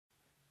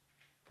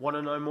Want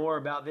to know more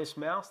about this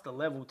mouse, the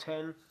Level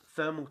 10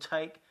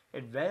 Thermaltake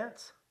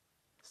Advance?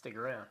 Stick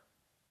around.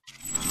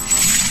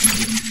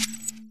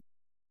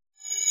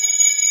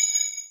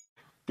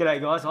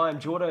 G'day guys, I am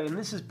Jordo and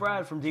this is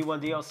Brad from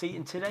D1DLC,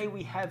 and today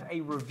we have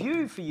a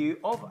review for you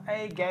of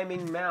a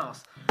gaming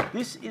mouse.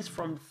 This is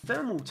from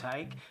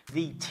Thermaltake,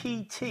 the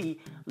TT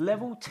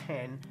Level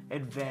 10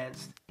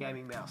 Advanced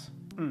Gaming Mouse.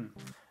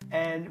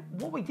 And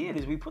what we did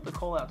is we put the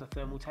call out to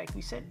Thermaltake.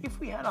 We said, if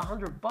we had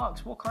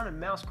 $100, what kind of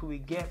mouse could we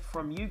get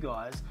from you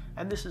guys?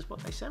 And this is what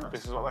they sent us.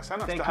 This is what they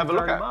sent us Thank to have a you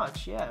look very at.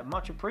 much. Yeah,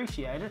 much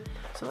appreciated.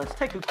 So let's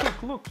take a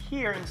quick look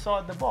here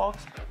inside the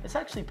box. It's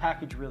actually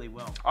packaged really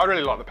well. I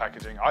really like the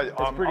packaging.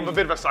 I'm a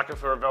bit of a sucker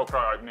for a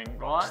Velcro opening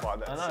box like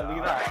that. I know, look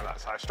at that. Like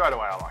that. So straight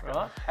away I like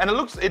it. And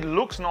it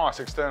looks nice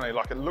externally.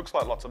 Like it looks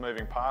like lots of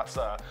moving parts.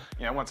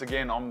 You know, once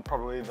again, I'm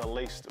probably the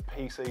least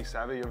PC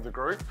savvy of the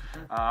group.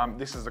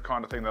 This is the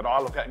kind of thing that I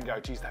look at and go,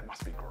 geez, that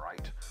must be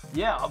great.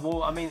 Yeah,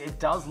 well, I mean, it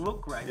does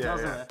look great,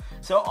 doesn't it?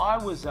 So I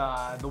was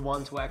the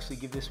one to actually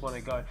give this one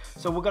a go.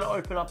 So we're going to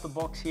open up the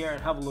box here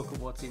and have a look at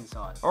what's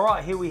inside. All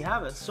right, here we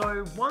have it.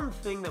 So one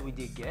thing that we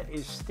did get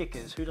is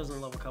stickers. Who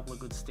doesn't love a couple of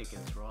good stickers,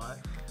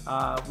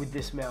 right? With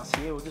this mouse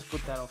here, we'll just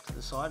put that off to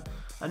the side.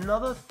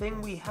 Another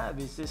thing we have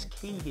is this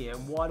key here.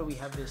 Why do we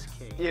have this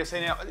key? Yeah,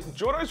 see now,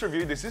 Jordo's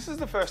reviewed this. This is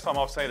the first time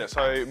I've seen it.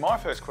 So my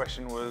first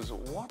question was,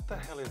 what the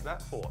hell is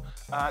that for?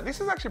 This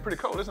is actually pretty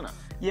cool, isn't it?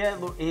 Yeah,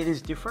 look, it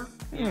is different.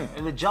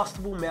 An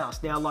adjustable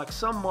mouse. Now, like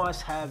some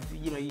mice have,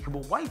 you know, you can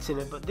put weights in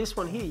it, but this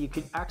one here, you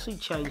could actually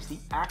change the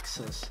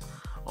axis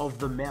of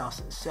the mouse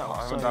itself.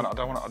 I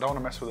don't want to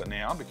mess with it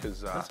now because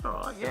that's all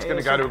right. it's going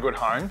to go to a good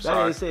home.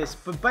 That is this.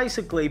 But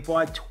basically,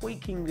 by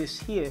tweaking this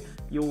here,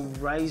 you're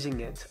raising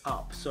it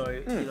up. So,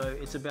 you know,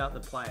 it's about the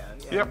player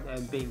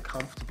and being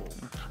comfortable.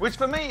 Which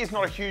for me is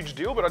not a huge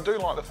deal, but I do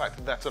like the fact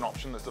that that's an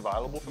option that's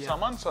available for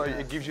someone. So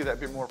it gives you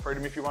that bit more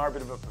freedom if you are a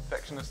bit of a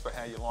perfectionist for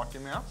how you like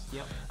your mouse.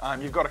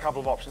 You've got a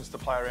couple of options to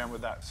play around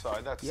with that. So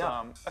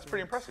that's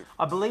pretty impressive.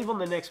 I believe on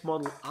the next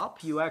model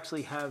up, you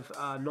actually have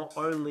not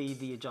only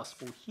the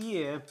adjustable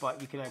here,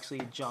 but you can actually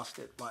adjust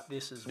it like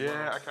this as well.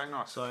 Yeah, okay,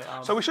 nice.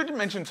 So we should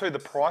mention too the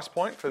price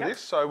point for this.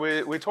 So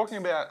we're talking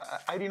about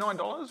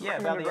 $89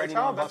 recommended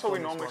retail. That's what we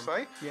normally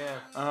see.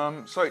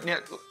 Yeah. So now,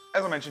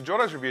 as I mentioned,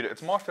 Jordo's reviewed it.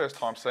 It's my first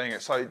time seeing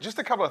it. So just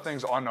a couple of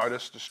things I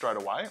noticed straight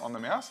away on the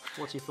mouse.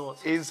 What's your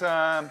thoughts? Is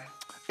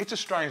it's a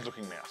strange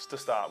looking mouse to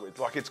start with.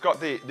 Like it's got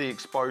the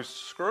exposed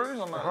screws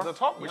on the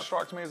top, which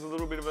strikes me as a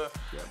little bit of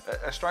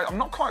a strange. I'm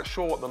not quite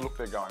sure what the look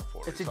they're going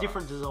for. It's a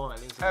different design,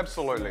 isn't it?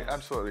 Absolutely,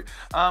 absolutely.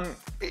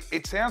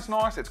 It sounds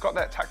nice. It's got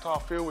that tactile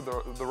feel with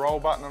the roll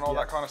button and all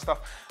that kind of stuff.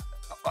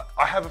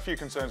 I have a few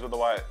concerns with the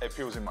way it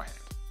feels in my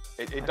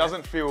hand. It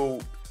doesn't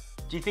feel...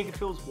 Do you think it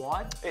feels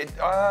wide?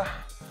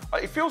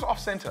 It feels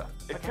off-center.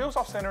 It feels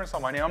off-center in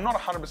some way. Now, I'm not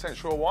 100%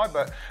 sure why,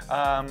 but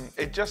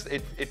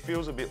it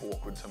feels a bit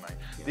awkward to me.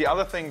 The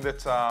other thing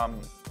that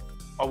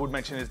I would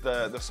mention is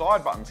the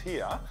side buttons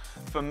here.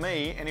 For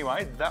me,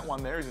 anyway, that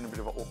one there is in a bit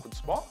of an awkward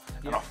spot,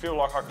 and I feel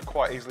like I could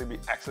quite easily be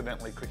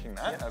accidentally clicking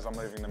that as I'm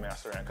moving the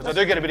mouse around, because I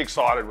do get a bit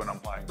excited when I'm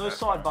playing. Those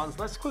side buttons,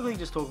 let's quickly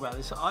just talk about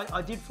this.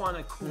 I did find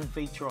a cool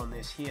feature on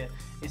this here,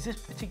 is this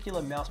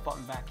particular mouse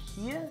button back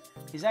here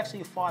is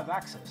actually a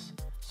 5-axis.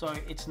 So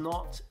it's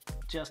not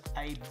just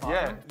a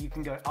button. You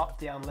can go up,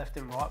 down, left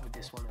and right with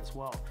this one as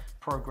well.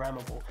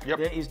 Programmable. There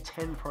is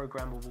 10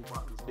 programmable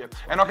buttons.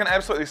 And I can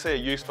absolutely see a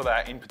use for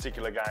that in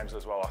particular games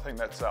as well. I think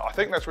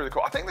that's really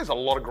cool. I think there's a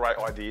lot of great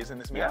ideas in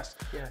this mouse.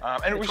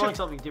 And we should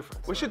something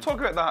different. We should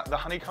talk about the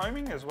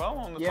honeycombing as well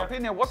on the top here.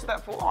 Now, what's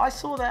that for? I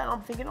saw that and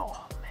I'm thinking,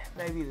 oh man,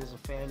 maybe there's a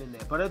fan in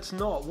there, but it's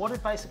not. What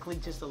it basically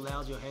just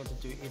allows your hand to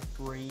do, it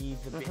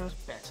breathes a bit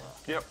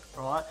better.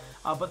 Right?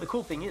 But the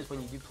cool thing is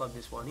when you do plug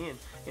this one in,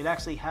 it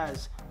actually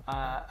has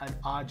an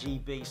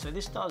RGB. So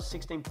this does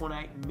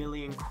 16.8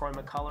 million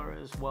chroma color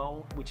as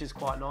well, which is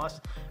quite nice.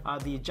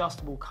 The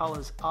adjustable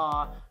colors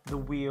are the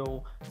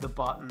wheel, the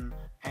button,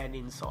 and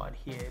inside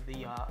here,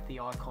 the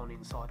icon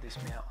inside this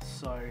mouse.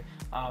 So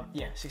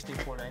yeah,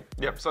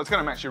 16.8. So it's going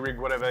to match your rig,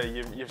 whatever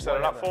you've set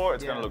it up for.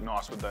 It's going to look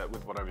nice with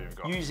whatever you've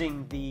got.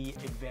 Using the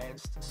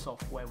advanced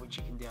software, which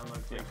you can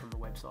download free from the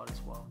website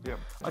as well.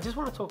 I just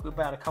want to talk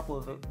about a couple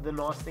of the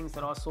nice things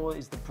that I saw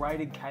is the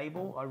braided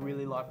cable. I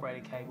really like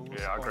braided cables.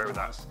 I agree with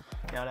that.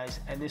 Nowadays,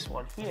 and this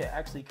one here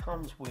actually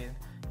comes with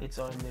its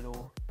own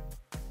little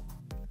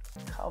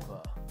cover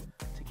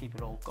to keep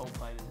it all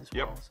gold-plated as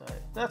well. So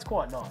that's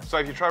quite nice. So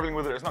if you're traveling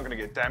with it, it's not going to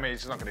get damaged,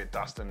 it's not going to get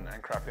dust and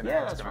crap in it.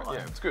 That's right.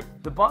 Yeah, it's good.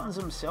 The buttons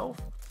themselves,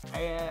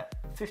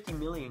 50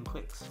 million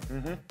clicks.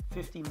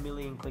 50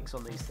 million clicks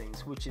on these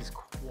things, which is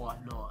quite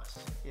nice.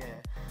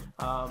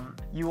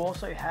 You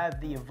also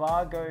have the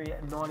Avago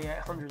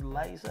 9800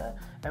 laser,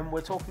 and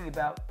we're talking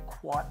about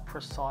quite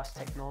precise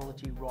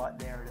technology right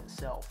there in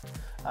itself.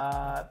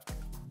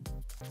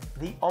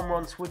 The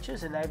Omron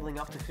switches enabling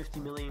up to 50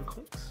 million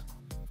clicks.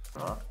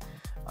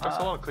 That's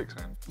a lot of clicks,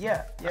 man.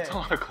 That's a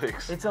lot of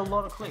clicks. It's a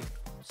lot of clicks.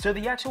 So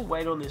the actual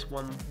weight on this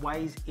one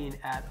weighs in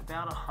at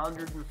about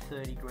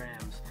 130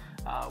 grams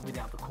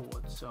without the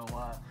cord. So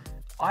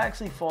I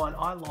actually find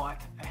I like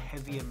a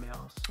heavier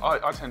mouse.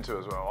 I tend to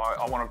as well.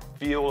 I want to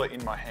feel it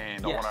in my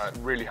hand. Yes. I want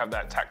to really have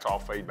that tactile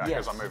feedback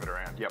as I move it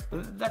around. Yep.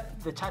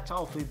 The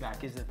tactile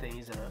feedback is the thing,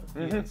 isn't it?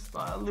 Mm-hmm. It's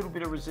like a little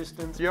bit of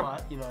resistance, yep.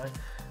 but you know,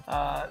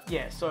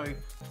 yeah. So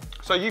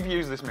you've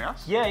used this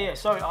mouse? Yeah.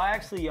 So I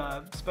actually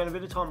spent a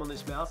bit of time on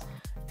this mouse.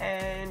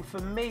 And for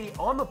me,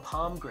 I'm a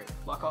palm grip.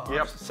 Like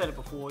I've said it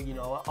before, you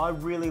know, I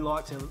really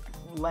like to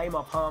lay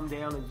my palm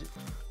down, and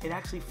it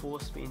actually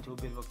forced me into a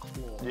bit of a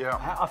claw.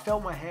 Yeah. I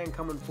felt my hand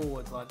coming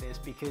forwards like this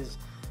because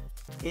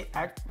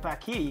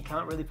back here, you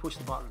can't really push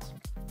the buttons,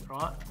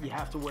 right? You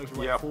have to work your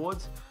way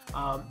forwards.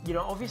 You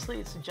know, obviously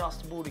it's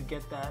adjustable to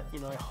get that, you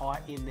know,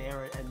 height in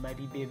there and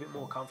maybe be a bit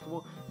more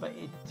comfortable, but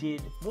it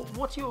did.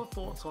 What's your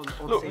thoughts on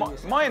look, seeing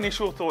this? My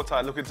initial thoughts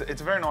are, look,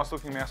 it's a very nice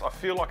looking mouse. I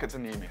feel like it's a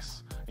near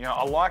miss. You know,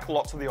 I like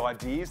lots of the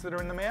ideas that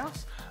are in the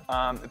mouse,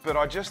 but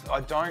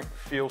I don't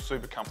feel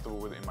super comfortable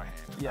with it in my hand.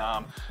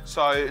 Yeah.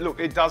 So look,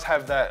 it does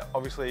have that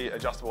obviously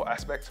adjustable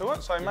aspect to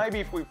it. So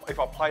maybe if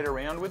I played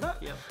around with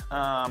it,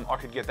 I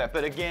could get that.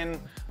 But again,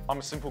 I'm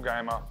a simple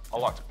gamer. I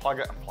like to plug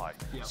it and play.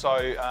 Yep.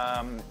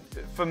 So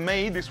for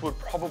me, this would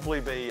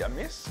probably be a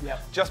miss,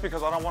 just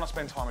because I don't want to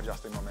spend time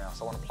adjusting my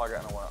mouse. I want to plug it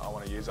and I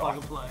want to use it. Plug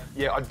and play.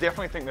 Yeah, I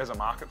definitely think there's a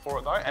market for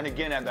it though. And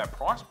again, at that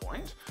price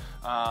point,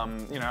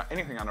 you know,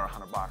 anything under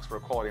 $100 for a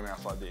quality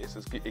mouse like this,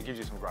 it gives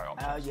you some great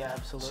options. Yeah,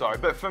 absolutely. So,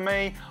 but for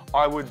me,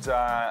 I would,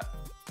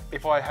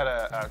 if I had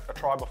a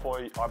try before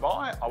I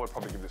buy, I would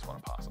probably give this one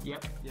a pass.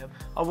 Yep.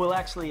 I will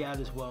actually add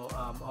as well,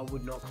 I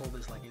would not call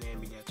this like an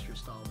ambidextrous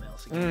style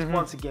mouse.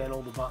 Once again,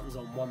 all the buttons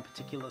on one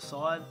particular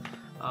side.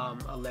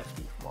 A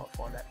lefty might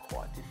find that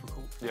quite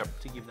difficult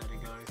to give that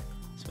a go,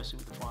 especially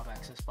with the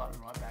 5-axis button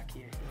right back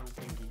here.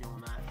 Little pinky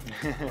doing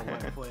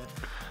that. For you.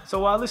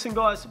 So listen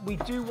guys, we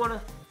do want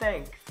to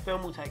thank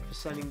Thermaltake for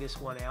sending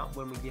this one out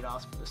when we did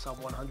ask for the sub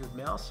 100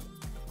 mouse.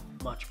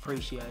 Much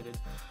appreciated.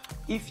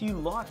 If you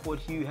like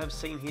what you have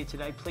seen here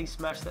today, please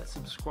smash that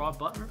subscribe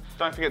button.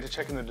 Don't forget to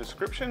check in the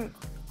description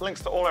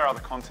links to all our other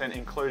content,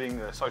 including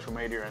the social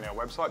media and our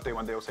website,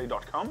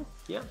 d1dlc.com.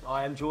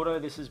 I am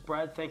Jordo, this is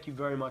Brad. Thank you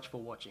very much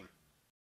for watching.